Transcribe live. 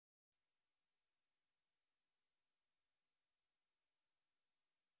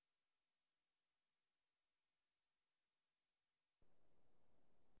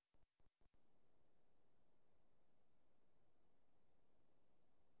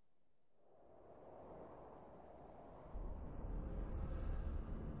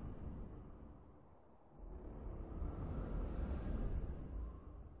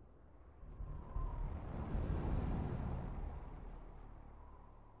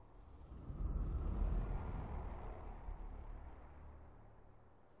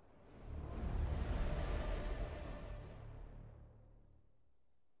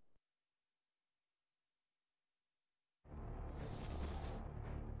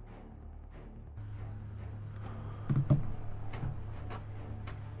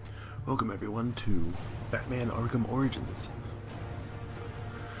Welcome everyone to Batman Arkham Origins.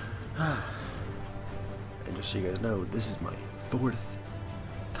 And just so you guys know, this is my 4th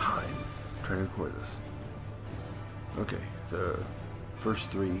time trying to record this. Okay, the first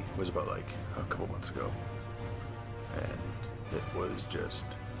 3 was about like a couple months ago, and it was just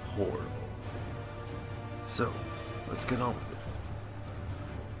horrible. So, let's get on with it.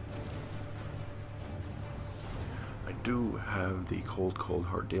 I do have the Cold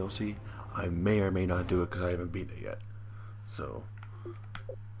Heart DLC. I may or may not do it because I haven't beaten it yet. So,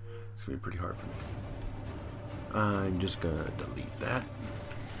 it's going to be pretty hard for me. I'm just going to delete that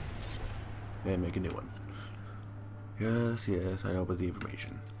and make a new one. Yes, I know about the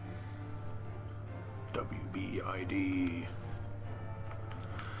information. WBID.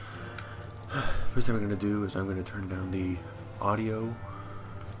 First thing I'm going to do is I'm going to turn down the audio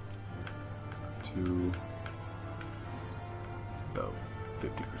to about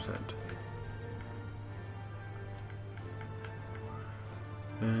 50%.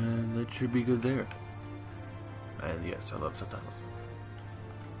 And that should be good there. And yes, I love subtitles.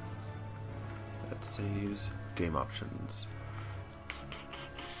 That saves game options.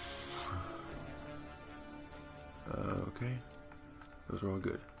 Okay, those are all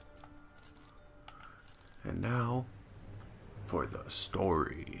good. And now for the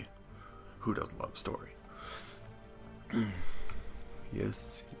story. Who doesn't love story?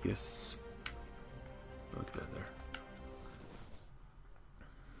 Yes. Look at that there.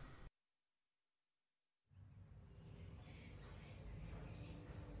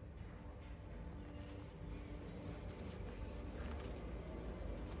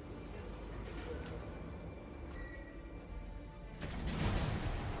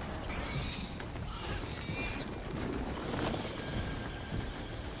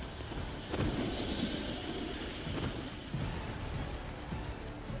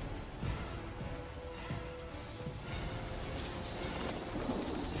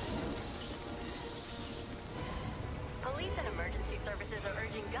 Services are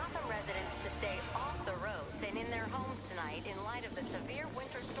urging Gotham residents to stay off the roads and in their homes tonight in light of the severe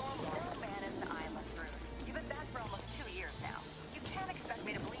winter storm warning. Man is the island, Bruce. You've been back for almost 2 years now. You can't expect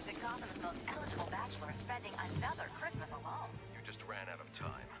me to believe that Gotham's most eligible bachelor is spending another Christmas alone. You just ran out of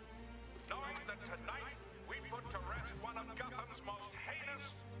time. Knowing that tonight we put to rest one of Gotham's most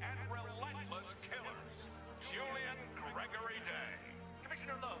heinous and relentless killers, Julian Gregory Day.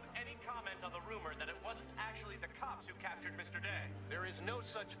 Commissioner Loeb, any comment on the rumor that it wasn't actually the cops who captured Mr. Day? There is no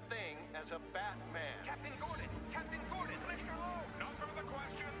such thing as a Batman. Captain Gordon, Commissioner Loeb! No further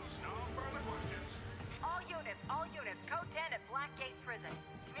questions. All units, code 10 at Blackgate Prison.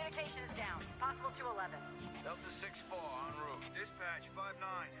 Communication is down. Possible to 11. Delta 6-4 en route. Dispatch 5-9.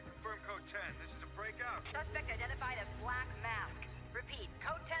 Confirm code 10. This is a breakout. Suspect identified as Black Mask. Repeat,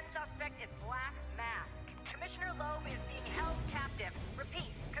 code 10 suspect is Black Mask. Commissioner Loeb is being held captive.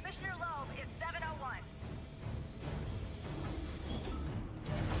 Repeat, Commissioner Loeb is 701.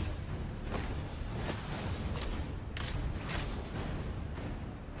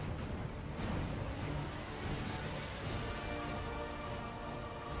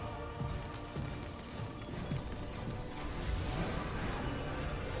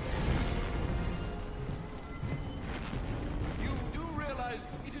 You do realize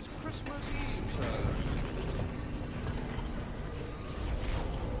it is Christmas Eve, sir?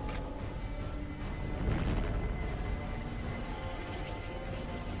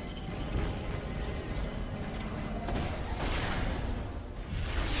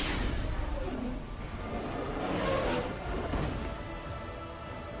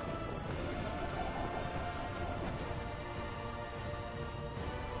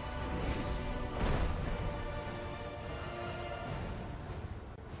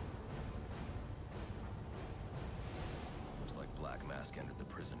 Looks like Black Mask entered the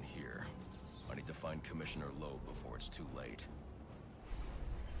prison here. I need to find Commissioner Loeb before it's too late.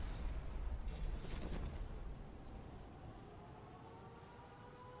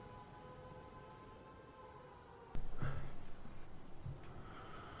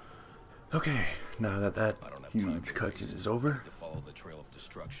 Okay, now that I don't have time huge to cutscene waste. is I over. need to follow the trail of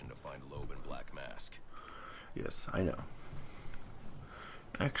destruction to find Loeb and Black Mask. Yes, I know.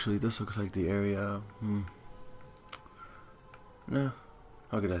 Actually, this looks like the area. No,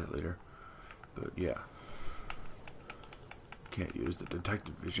 I'll get at it later. But yeah. Can't use the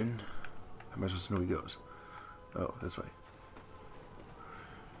detective vision. How am I supposed to know where he goes? Oh, that's right.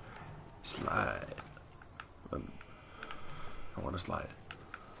 Slide. I want to slide.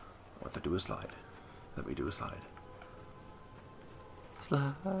 I want to do a slide. Let me do a slide.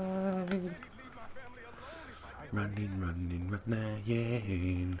 Slide. running.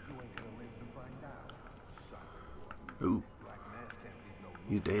 Ooh.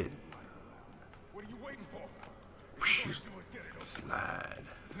 He's dead. What are you waiting for? Slide.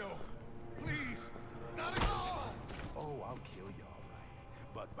 No, please, not at all. Oh, I'll kill you all right.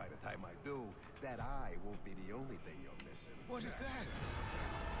 But by the time I do, that eye won't be the only thing you're missing. What is that?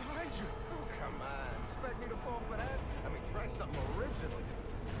 Behind you. Oh, come on. Expect me to fall for that? I mean, try something original.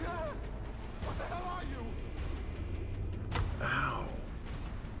 Yeah. What the hell are you? Ow.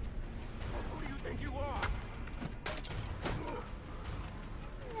 Who do you think you are?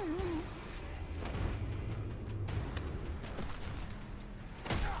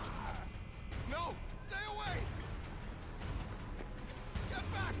 No! Stay away! Get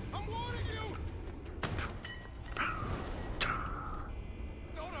back! I'm warning you!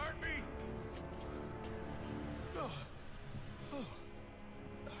 Don't hurt me!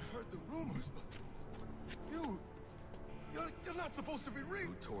 I heard the rumors, but you're not supposed to be real.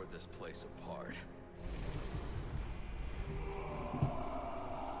 Who tore this place apart?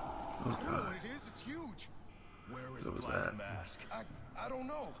 I don't know what it is. It's huge. Where is What was Black that? Mask? I don't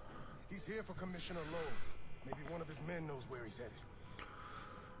know. He's here for Commissioner Lowe. Maybe one of his men knows where he's headed.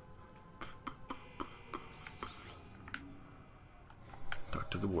 Talk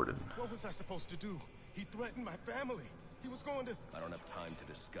to the warden. What was I supposed to do? He threatened my family. He was going to... I don't have time to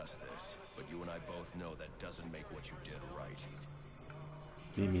discuss this, but you and I both know that doesn't make what you did right.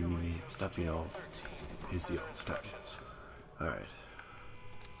 Me. Stop being all pissy all the time. Alright.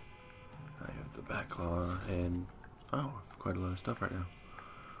 I have the back claw and... oh, quite a lot of stuff right now.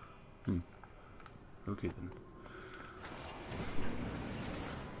 Okay then.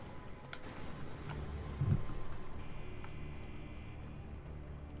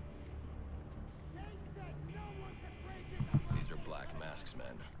 These are Black Mask's men.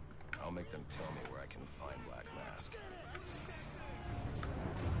 I'll make them tell me where I can find Black Mask.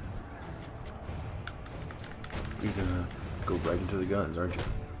 You're gonna go right into the guns, aren't you?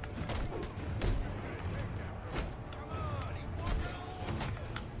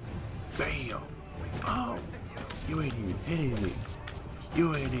 Bam! Oh! You ain't even hitting me!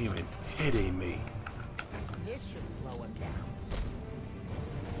 You ain't even hitting me! This should slow him down.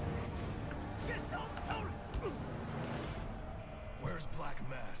 Where's Black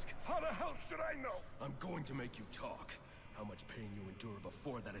Mask? How the hell should I know? I'm going to make you talk. How much pain you endure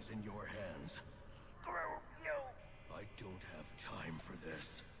before that is in your hands. Screw you. I don't have time for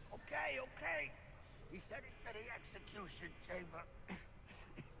this. Okay. He said it to the execution chamber.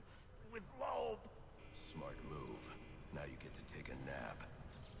 With Loeb. Smart move. Now you get to take a nap.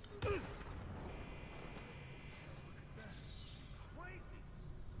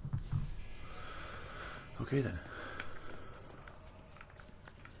 Okay then.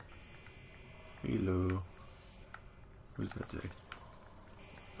 Hello. What does that say?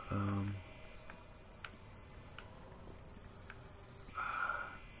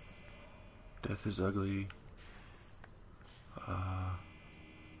 Death is ugly.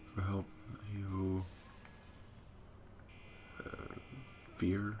 For help, you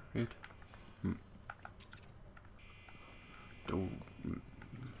fear it. Don't.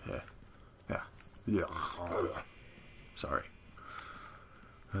 Yeah. Sorry.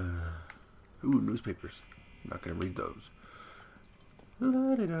 Ooh, newspapers. I'm not gonna read those.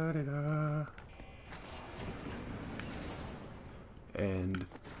 La-di-da-di-da. And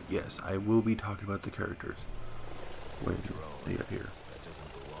yes, I will be talking about the characters when they appear. That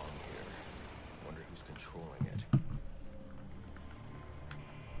doesn't belong here. Wonder who's controlling it.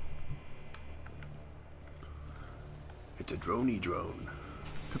 It's a droney drone.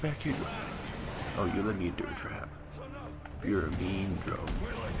 Come back here. Oh, you let me into a trap. You're a mean drone.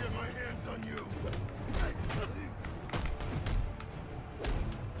 Wait till I get my hands on you.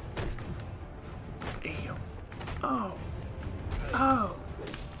 Damn. Oh.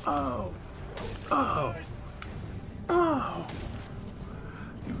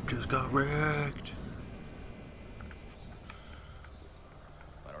 You just got wrecked.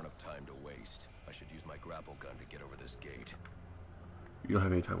 I don't have time to waste. I should use my grapple gun to get over this gate. You don't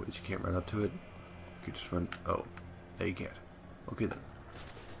have any time to waste. You can't run up to it. You can just run. Oh. Yeah, you can't. Okay then.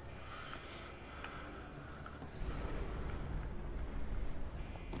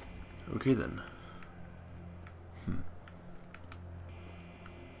 Okay then.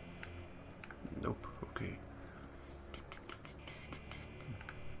 Nope. Okay.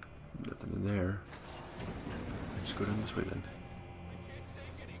 Nothing in there. Let's go down this way then.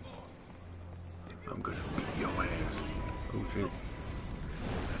 I'm gonna beat your ass. Oh shit.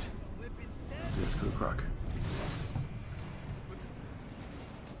 Let's go, Croc.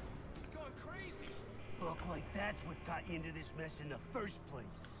 Going crazy. look like that's what got you into this mess in the first place.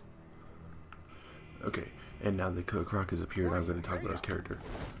 Okay, and now that Killer Croc has appeared, I'm going to talk about his character.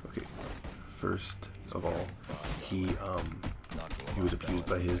 Okay, first of all, he was abused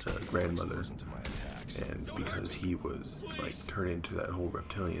by his grandmother, and because he was like turned into that whole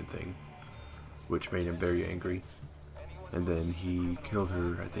reptilian thing, which made him very angry. And then he killed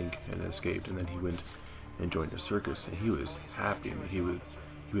her, I think, and escaped. And then he went and joined a circus, and he was happy. I mean, he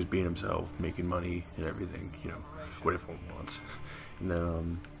was being himself, making money and everything, you know, what everyone wants.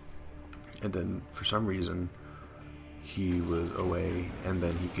 And then for some reason he was away, and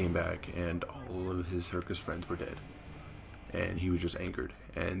then he came back, and all of his circus friends were dead, and he was just angered.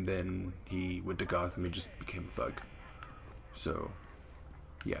 And then he went to Gotham and just became a thug. So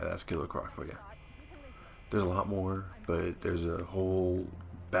yeah, that's Killer Croc for you. There's a lot more, but there's a whole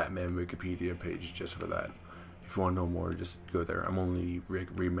Batman Wikipedia page just for that. If you want to know more, just go there. I'm only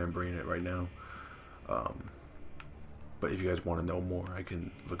remembering it right now. But if you guys want to know more, I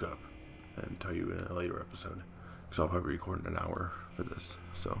can look up and tell you in a later episode. Because I'll probably record an hour for this.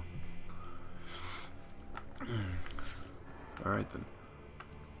 So, alright then.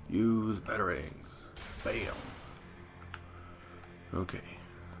 Use batarangs. Bam. Okay.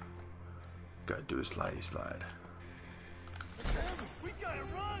 Gotta do a slidey slide. We gotta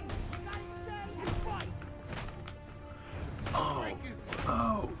run! We gotta stand and fight!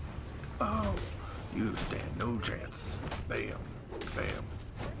 Oh, you stand no chance. Bam, bam,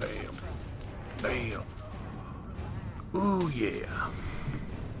 bam, bam. Ooh, yeah.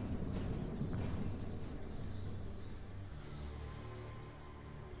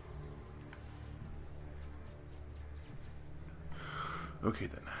 Okay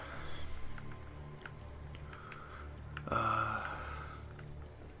then.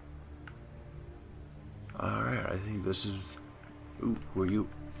 Alright, I think this is... Ooh, who are you?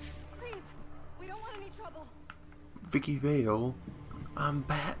 Please, we don't want any trouble. Vicky Vale? I'm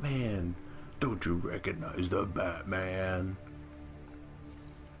Batman. Don't you recognize the Batman?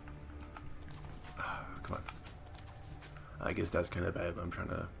 Come on. I guess that's kind of bad, but I'm trying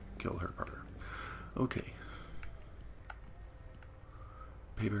to kill her partner. Okay.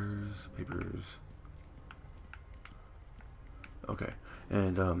 Papers. Okay,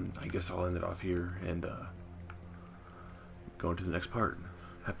 and I guess I'll end it off here and go into the next part.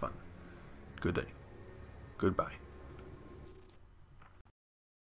 Have fun. Good day. Goodbye.